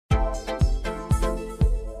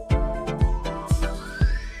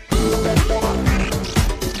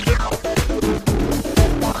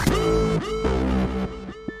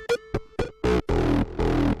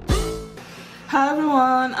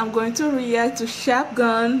everyone, I'm going to react to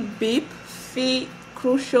Shotgun Beep feat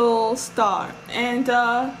Crucial Star, and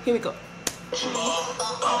here we go.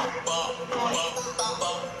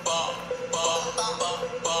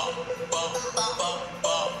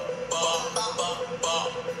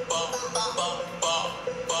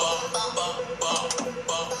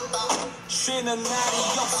 쉬는 날이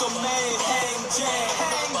없어 매일 행제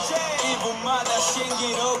 1분마다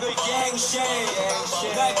신기록을 갱신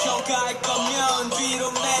날 평가할 거면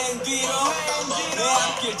뒤로 맨 뒤로 내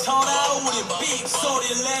앞길 터라 우린 빅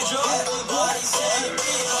소리를 내줘 Everybody say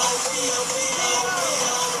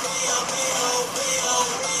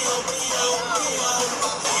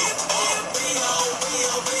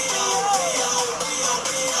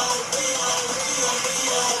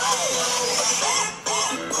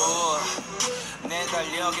내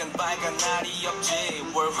달력엔 빨간 날이 없지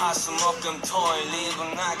월화수목금토일 이고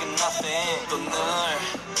나긴 nothing 또 늘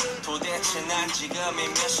도대체 난 지금이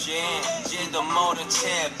몇 시인지도 모른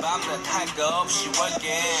채 밤낮 할 거 없이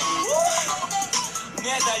working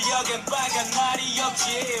내 달력엔 빨간 날이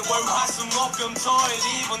없지 월화수목금토일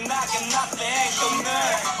이고 나긴 nothing 또 늘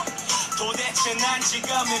도대체 난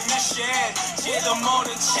지금이 몇 시인지도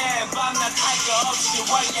모른 채 밤낮 할 거 없이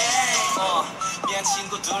working 미안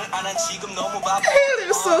친구들 나는 지금 너무 바빠 They're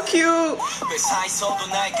so cute. 회사에서도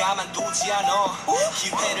날 가만두지 않아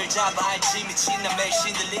기회를 잡아야지 미친 나 매일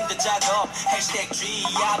신들린 듯 작업 해시태그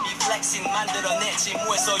G.I.B flexing 만들어냈지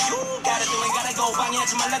뭐해서 You gotta do it gotta go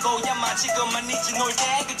방해하지 말라고 야마 지금만 이지 놀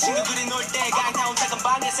때 그 친구들이 놀 때 강타운 작은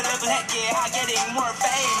방에서 랩을 했게 I getting more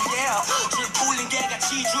fame yeah 줄 풀린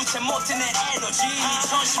개같이 주체 못해 내 에너지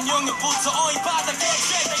 2016년부터 어이 바닥에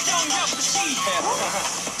죄다 영역 부시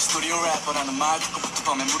스토리오 래퍼라는 말 듣고부터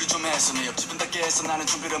밤에 무리 좀 해서 내 옆집은 다 깨서 나는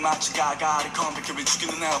준비를 마치 가가리 컴백해를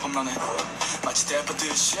죽이는 앨범 너네 마치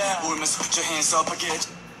대파듯이 울면서 put your hands up 하겠지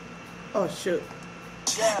Oh shoot.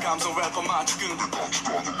 감성 래퍼만 죽이는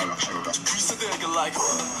귀사되게 like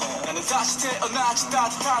나는 다시 태어나지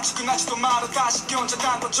따뜻한 죽어나지도 말아 다시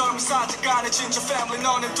견자단 거 젊은 사직간에 진짜 family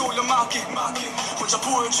너네 돌려막기 혼자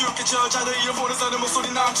보여줄게 저자들 잃어보는 사람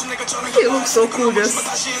목소리 남친 내가 저는 He looks so cool just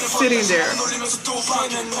sitting there.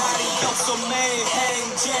 쉬는 날이 없어 매일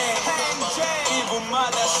행제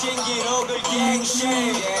 1분마다 신기록을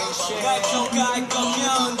갱신 날 평가할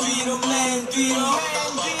거면 뒤로 맨 뒤로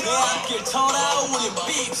내 앞길 터라 우린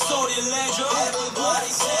빅 소리를 내줘 Everybody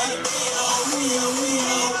say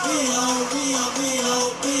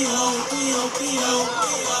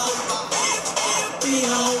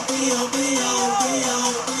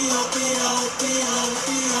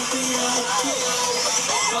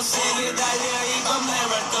더 세게 달려 이건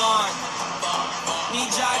마라톤 네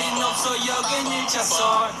자리는 없어 여긴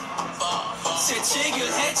 1차선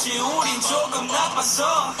새치기를 했지 우린 조금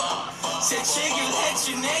나빴어 새치기를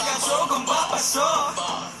했지 내가 조금 바빴어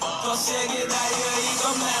더 세게 달려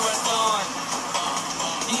이건 마라톤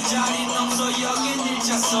네 자리는 없어 여긴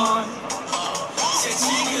 1차선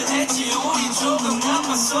새치기를 했지 우린 조금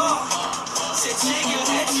나빴어 새치기를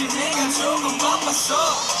했지 내가 조금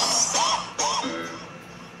바빴어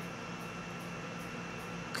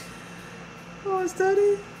Oh, is that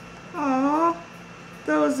it? Aww,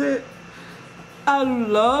 that was it. I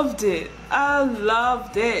loved it. I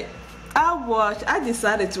loved it. I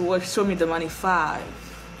decided to watch Show Me the Money 5.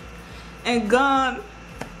 And Gun,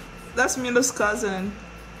 that's Milo's cousin.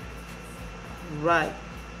 Right.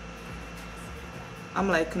 I'm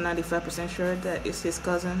like 95% sure that it's his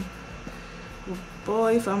cousin.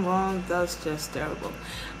 Boy, if I'm wrong, that's just terrible.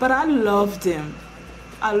 But I loved him.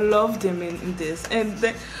 I loved him in this. And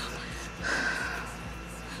then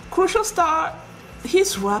Crucial Star,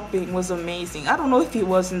 his rapping was amazing. I don't know if he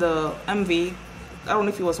was in the MV. I don't know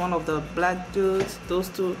if he was one of the black dudes, those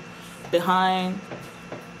two behind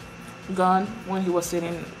Gun when he was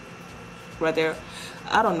sitting right there.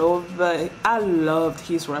 I don't know, but I loved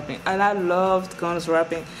his rapping. And I loved Gun's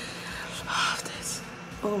rapping. I love this.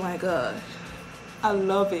 Oh my god. I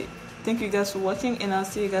love it. Thank you guys for watching, and I'll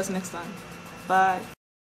see you guys next time. Bye.